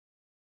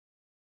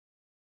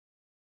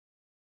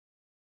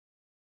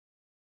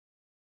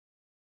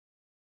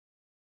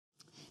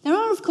There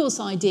are, of course,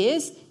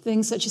 ideas,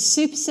 things such as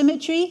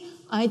supersymmetry,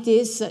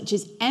 ideas such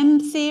as M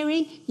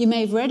theory. You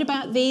may have read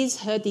about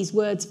these, heard these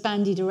words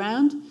bandied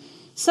around.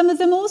 Some of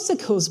them also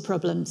cause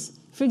problems.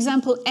 For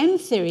example, M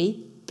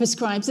theory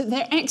prescribes that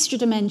there are extra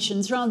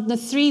dimensions rather than the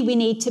 3 we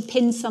need to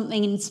pin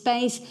something in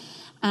space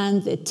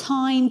and the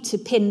time to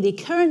pin the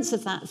occurrence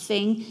of that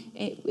thing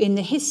in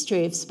the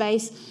history of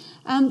space.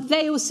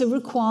 They also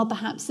require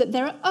perhaps that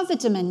there are other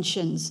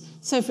dimensions.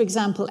 So, for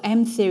example,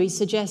 M theory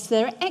suggests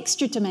there are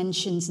extra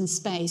dimensions in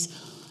space,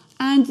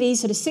 and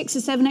these sort of 6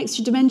 or 7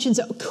 extra dimensions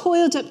are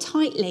coiled up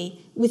tightly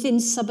within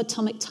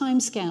subatomic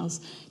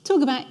timescales.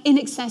 Talk about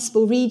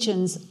inaccessible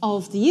regions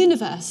of the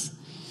universe.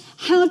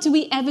 How do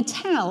we ever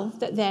tell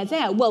that they're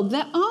there? Well,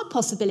 there are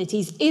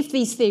possibilities if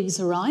these theories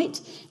are right.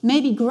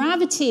 Maybe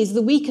gravity is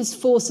the weakest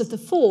force of the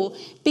 4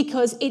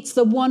 because it's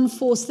the one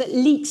force that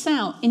leaks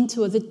out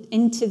into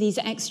these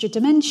extra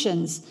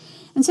dimensions.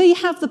 And so you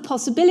have the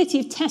possibility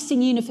of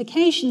testing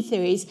unification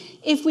theories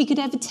if we could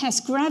ever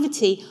test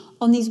gravity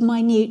on these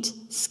minute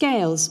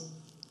scales.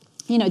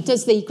 You know,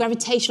 does the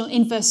gravitational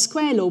inverse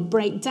square law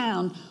break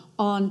down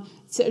on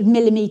sort of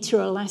millimetre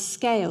or less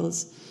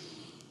scales?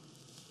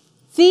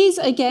 These,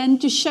 again,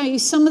 just show you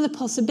some of the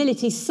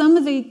possibilities, some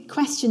of the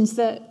questions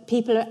that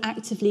people are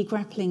actively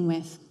grappling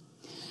with.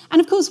 And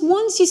of course,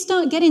 once you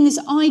start getting this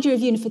idea of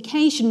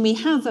unification, we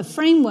have a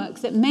framework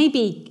that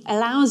maybe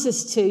allows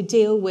us to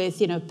deal with,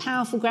 you know,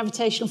 powerful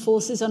gravitational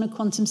forces on a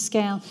quantum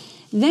scale.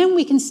 Then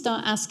we can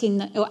start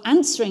asking or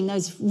answering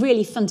those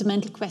really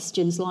fundamental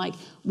questions like,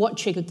 what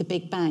triggered the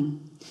Big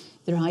Bang?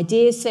 There are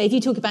ideas, say, if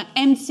you talk about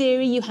M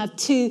theory, you have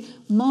 2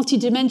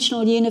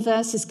 multidimensional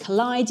universes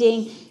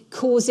colliding,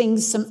 causing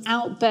some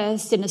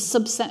outburst in a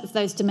subset of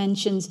those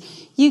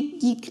dimensions.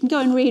 You can go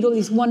and read all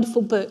these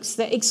wonderful books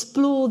that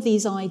explore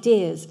these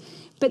ideas,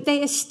 but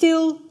they are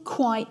still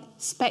quite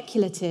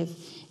speculative.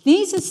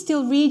 These are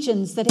still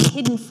regions that are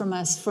hidden from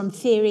us from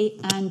theory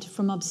and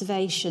from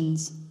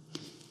observations.